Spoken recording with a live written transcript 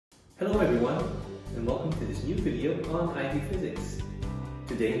Hello everyone, and welcome to this new video on IB Physics.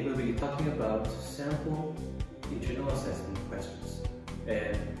 Today we'll be talking about sample internal assessment questions.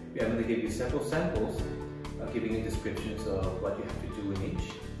 And I'm going to give you several samples, giving you descriptions of what you have to do in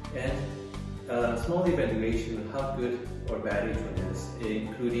each, and a small evaluation of how good or bad each one is,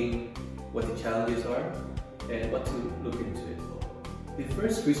 including what the challenges are and what to look into it for. The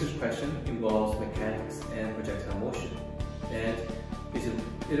first research question involves mechanics and projectile motion, and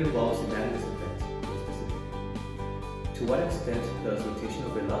it involves the Magnus effect specifically. To what extent does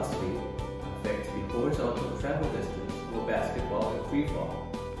rotational velocity affect the horizontal travel distance of a basketball in free fall?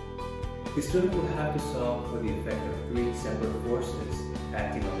 The student will have to solve for the effect of three separate forces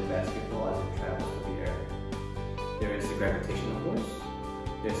acting on the basketball as it travels through the air. There is the gravitational force,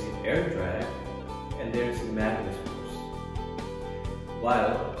 there's the air drag, and there's the Magnus force.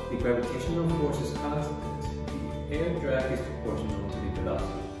 While the gravitational force is constant, the air drag is proportional to the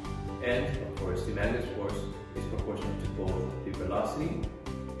velocity. And, of course, the Magnus force is proportional to both the velocity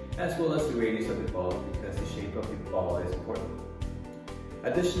as well as the radius of the ball, because the shape of the ball is important.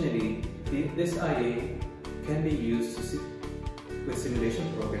 Additionally, this IA can be used with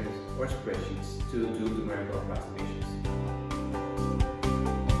simulation programs or spreadsheets to do numerical approximations.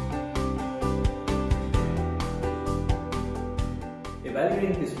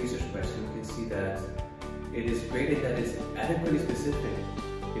 Evaluating this research question, you can see that it is graded that it's adequately specific.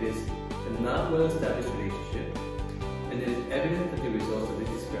 It is a not well-established relationship, and it is evident that the results of these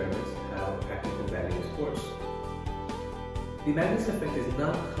experiments have practical value of course. The Magnus effect is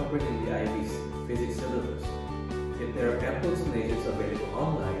not covered in the IB's physics syllabus, yet there are ample explanations available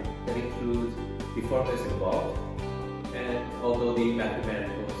online that include the formulas involved, and although the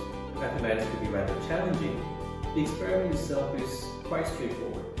mathematics can be rather challenging, the experiment itself is quite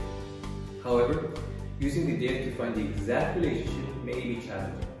straightforward. However, using the data to find the exact relationship may be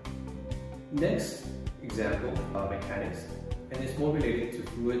challenging. Next example of mechanics, and it's more related to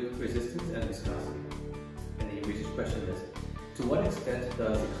fluid resistance and viscosity. And the research question is, to what extent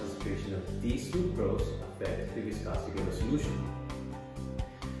does the concentration of D-Sucrose affect the viscosity of a solution?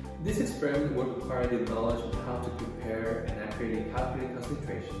 This experiment would require the knowledge of how to prepare and accurately calculate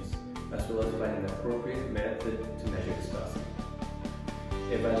concentrations, as well as find an appropriate method to measure viscosity.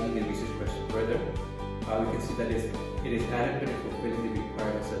 Evaluating the research question further, we can see that it is adequate in fulfilling the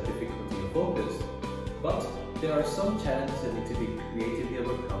requirements of difficulty and focus, but there are some challenges that need to be creatively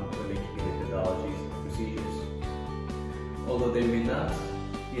overcome when making the methodologies and procedures. Although there may not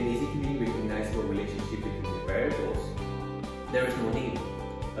be an easily recognizable relationship between the variables, there is no need,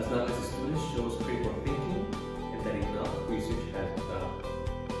 as long as the student shows critical thinking and that enough research has been done.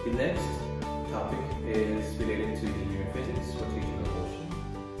 The next topic is related to linear physics, rotational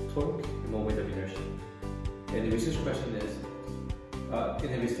motion, torque, and moment of inertia. And the research question is an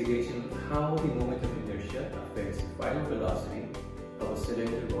investigation of how the moment of inertia affects the final velocity of a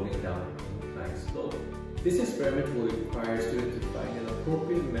cylinder rolling down an inclined slope. This experiment will require a student to find an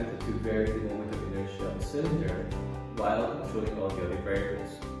appropriate method to vary the moment of inertia of the cylinder while controlling all the other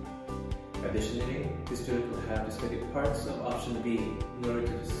variables. Additionally, the student will have to study parts of option B in order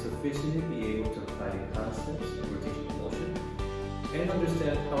to sufficiently be able to apply the concepts of rotational motion and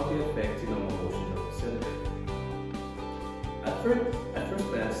understand how they affect the normal motion of the cylinder. At first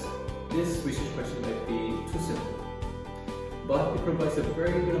glance, this research question might be too simple, but it provides a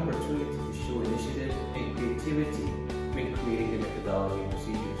very good opportunity to show initiative and creativity when creating methodology and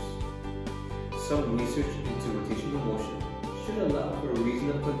procedures. Some research into rotational motion should allow for a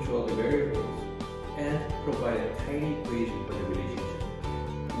reasonable control of the variables and provide a tidy equation for the relationship.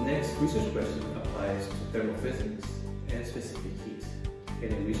 The next research question applies to thermophysics and specific heat.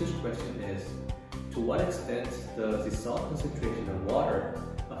 And the research question is, to what extent does the salt concentration of water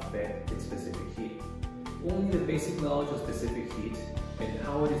affect its specific heat? Only the basic knowledge of specific heat and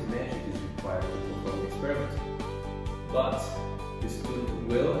how it is measured is required to perform the experiment. But the student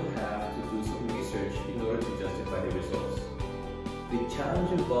will have to do some research in order to justify the results. The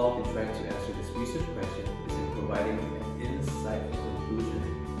challenge involved in trying to answer this research question is in providing an insightful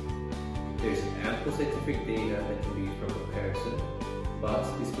conclusion. There is ample scientific data that can be used for comparison, but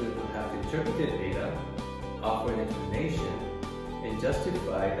the student will have to interpret the data, offer an explanation, and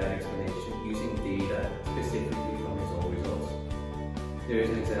justify that explanation using data specifically from his own results. There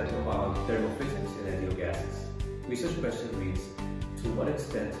is an example on thermophysics and ideal gases. Research question reads, to what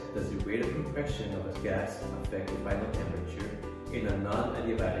extent does the rate of compression of a gas affect the final temperature in a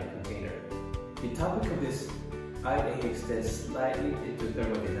non-adiabatic container? The topic of this IA extends slightly into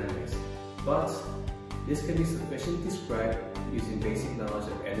thermodynamics, but this can be sufficiently described using basic knowledge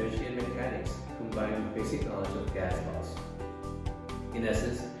of energy and mechanics combined with basic knowledge of gas laws. In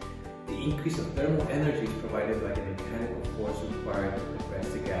essence, increase of thermal energy is provided by the mechanical force required to compress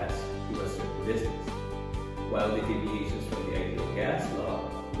the gas to a certain distance, while the deviations from the ideal gas law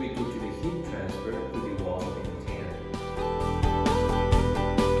will be due to the heat transfer through the walls of the container.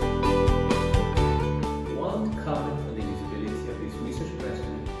 One comment on the usability of this research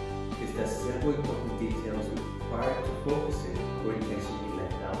question is that several important details required to focus in were intentionally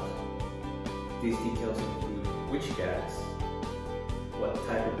left out. These details include which gas, what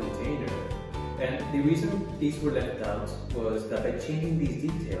type of container, and the reason these were left out was that by changing these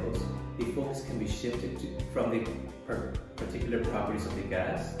details, the focus can be shifted from the particular properties of the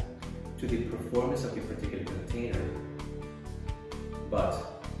gas to the performance of the particular container.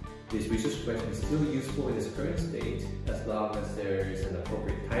 But this research question is still useful in its current state as long as there is an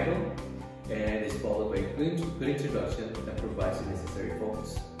appropriate title and is followed by a good introduction that provides the necessary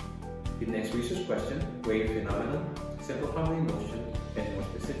focus. The next research question, wave phenomenon, simple harmonic motion, and more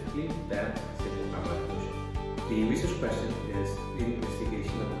specifically, damped simple harmonic motion. The research question is the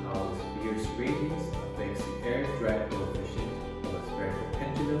investigation of how the sphere's radius affects the air drag coefficient of a spherical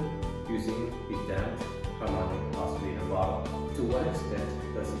pendulum using the damped harmonic oscillator model. To what extent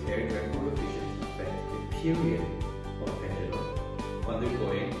does the air drag coefficient affect the period of a pendulum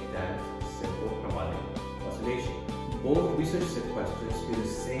undergoing damped simple harmonic oscillation? Both research questions use the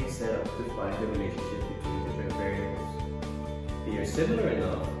same setup to find the relationship between different variables. They are similar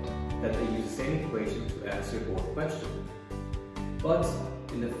enough that they use the same equation to answer both questions. But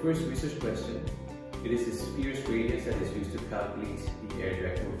in the first research question, it is the sphere's radius that is used to calculate the air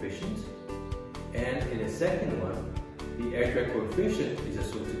drag coefficient. And in the second one, the air drag coefficient is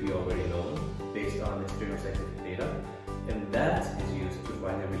assumed to be already known based on external scientific data, and that is used to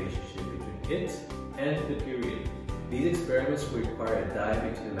find the relationship between it and the period. These experiments require a dive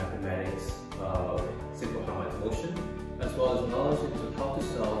into the mathematics of simple harmonic motion, as well as knowledge into how to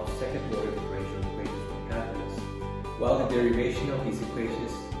solve second-order differential equations from calculus. While the derivation of these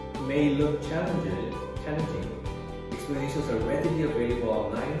equations may look challenging, explanations are readily available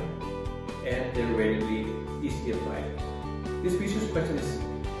online and they're readily easily applied. This research question is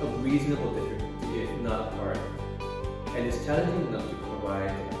of reasonable difficulty, if not hard, and is challenging enough to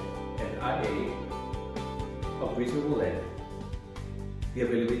provide an IA of reasonable length. The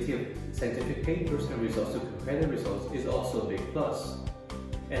availability of scientific papers and results to compare the results is also a big plus.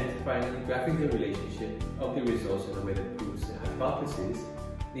 And finally, graphing the relationship of the results in a way that proves the hypothesis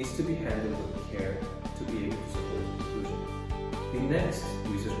needs to be handled with care to be able to support the conclusion. The next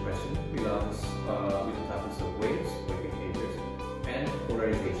research question belongs with the topics of waves, wave behaviors, and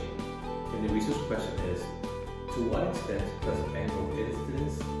polarization. And the research question is, to what extent does angle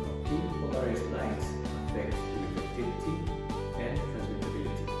incidence of polarized light affect the reflectivity and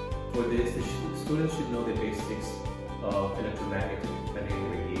transmittability? For this, the students should know the basics of electromagnetic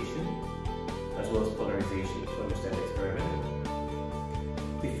radiation, as well as polarization to understand the experiment.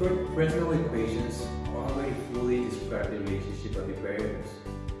 The Fresnel equations already fully describe the relationship of the variables,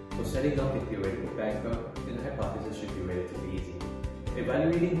 so setting up the theoretical background and the hypothesis should be relatively easy.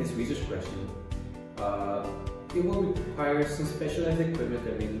 Evaluating this research question, it will require some specialized equipment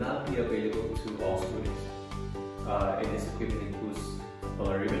that may not be available to all students. And this equipment includes a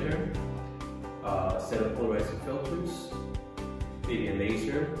polarimeter, a set of polarizing filters, maybe a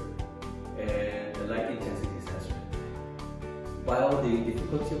laser, and a light intensity sensor. While the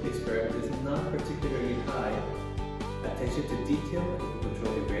difficulty of the experiment is not particularly high, attention to detail and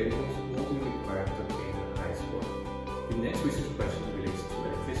control the variables will be required to obtain a high score. The next research question relates to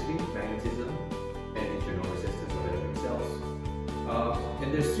electricity, magnetism, and internal resistance of electric cells.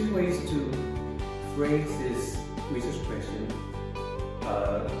 And there's two ways to phrase this research question,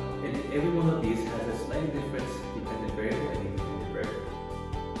 and every one of these has a slightly different dependent variable and independent variable.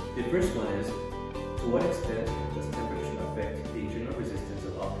 The first one is, to what extent does temperature affect the internal resistance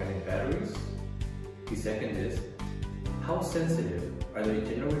of alkaline batteries? The second is, how sensitive are the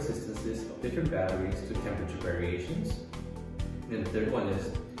internal resistances of different batteries to temperature variations? And the third one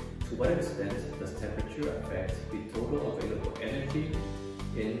is, to what extent does temperature affect the total available energy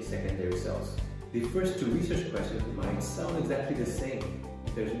in secondary cells? The first two research questions might sound exactly the same.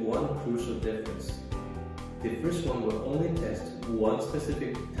 There's one crucial difference. The first one will only test one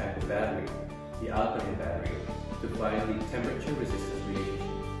specific type of battery, the alkaline battery, to find the temperature resistance relationship.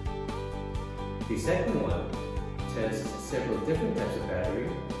 The second one tests several different types of battery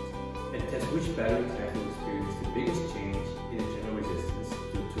and tests which battery type will experience the biggest change in internal resistance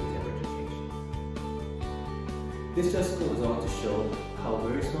due to temperature change. This just goes on to show how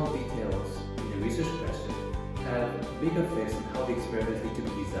very small details in the research question have big effects on how the experiments need to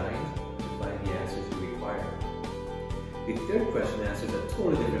be designed to find the answers we require. The third question answers a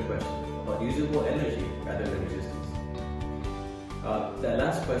totally different question about usable energy rather than resistance. The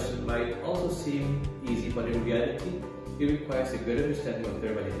last question might also seem easy, but in reality, it requires a good understanding of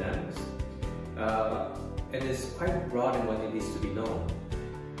thermodynamics and is quite broad in what it needs to be known.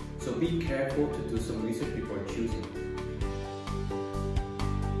 So be careful to do some research before choosing.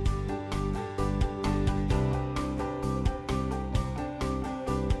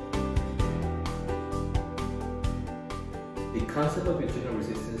 The concept of internal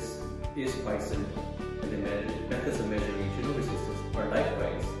resistance is quite simple, and the methods of measuring internal resistance are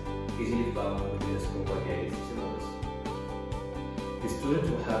likewise easily found within the scope of the IBtheTOP syllabus. The student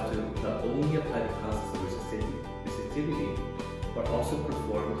will have to not only apply the concepts of resistivity, but also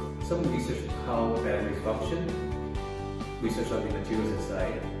perform some research on how batteries function, research on the materials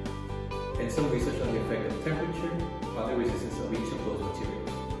inside, and some research on the effect of temperature on the resistance of each of those materials.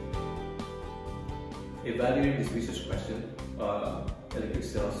 Evaluating this research question, electric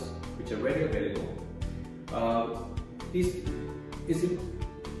cells, which are readily available, is an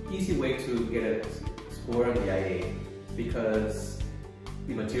easy way to get a score on the IA because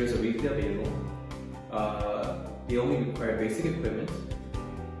the materials are easily available, they only require basic equipment,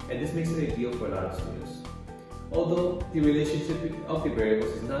 and this makes it ideal for a lot of students. Although the relationship of the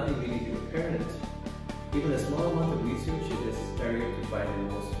variables is not immediately apparent, even a small amount of research is necessary to find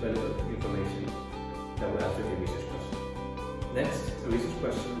the most relevant information that will answer the research question. Next, a research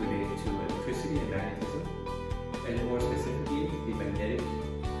question related to electricity and magnetism, and more specifically, the magnetic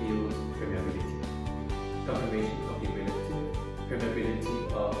field permeability. Confirmation of the relative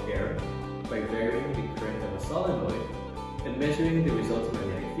permeability of air by varying the current of a solenoid and measuring the resulting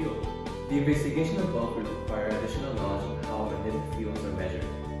magnetic field. The investigation above will require additional knowledge on how magnetic fields are measured,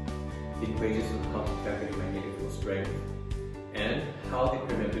 the equations on how to calculate magnetic field strength, and how the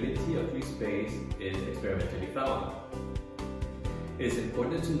permeability of free space is experimentally found. It is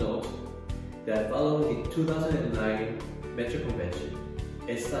important to note that following the 2009 Metric Convention,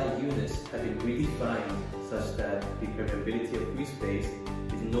 SI units have been redefined such that the permeability of free space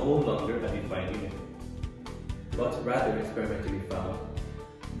is no longer a defined unit, but rather experimentally found,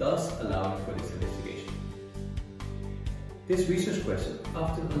 thus allowing for this investigation. This research question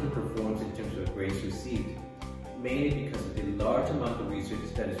often underperforms in terms of grades received, mainly because of the large amount of research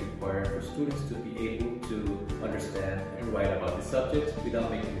that is required for students to be able to understand and write about the subject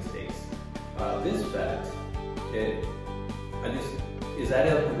without making mistakes. This fact is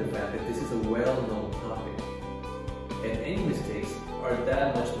added up to the fact that this is a well-known topic, and any mistakes are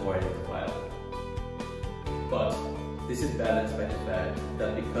that much more identifiable. But this is balanced by the fact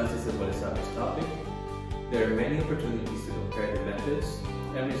that because it's a well-established topic, there are many opportunities to compare the methods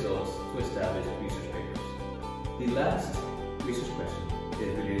and results to establish research papers. The last research question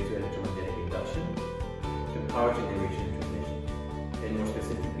is related to electromagnetic induction and power generation and transmission, and more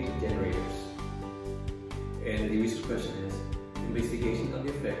specifically, generators. And the research question is investigation on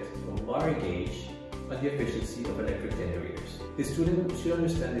the effect of water gauge on the efficiency of electric generators. The student should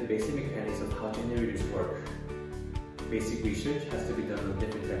understand the basic mechanics of how generators work. Basic research has to be done on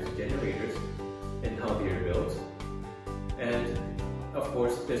different types of generators and how they are built. And of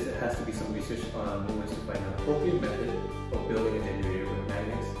course, there has to be some research on ways to find an appropriate method of building a generator with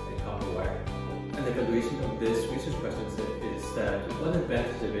magnets and copper wire. An evaluation of this research question is that one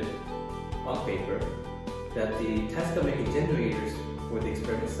advantage of it on paper, that the task of making generators for the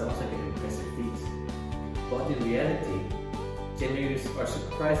experiment sounds like an impressive feat. But in reality, generators are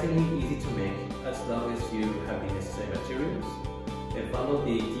surprisingly easy to make as long as you have the necessary materials and follow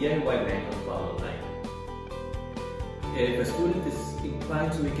the DIY manual follow line. If a student is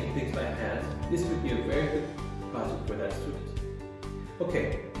inclined to making things by hand, this could be a very good project for that student.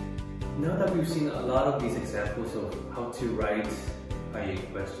 Okay, now that we've seen a lot of these examples of how to write IA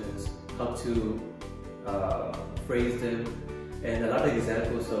questions, how to phrase them, and a lot of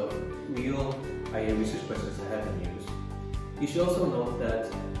examples of real IA research questions that have been used, you should also note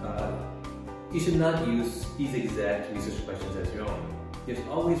that you should not use these exact research questions as your own. There's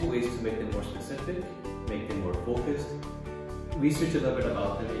always ways to make them more specific, make them more focused, research a little bit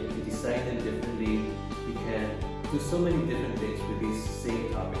about them, and you can design them differently. You can do so many different things with these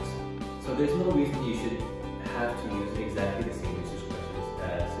same topics. So there's no reason you should have to use exactly the same research questions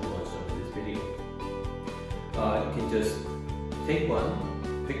as the ones shown in this video. You can just take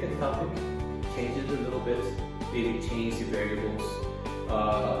one, pick the topic, change it a little bit, maybe change the variables,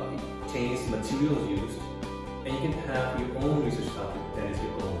 change the materials used, and you can have your own research topic that is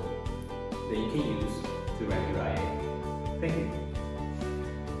your own, that you can use to write your IA. Thank you.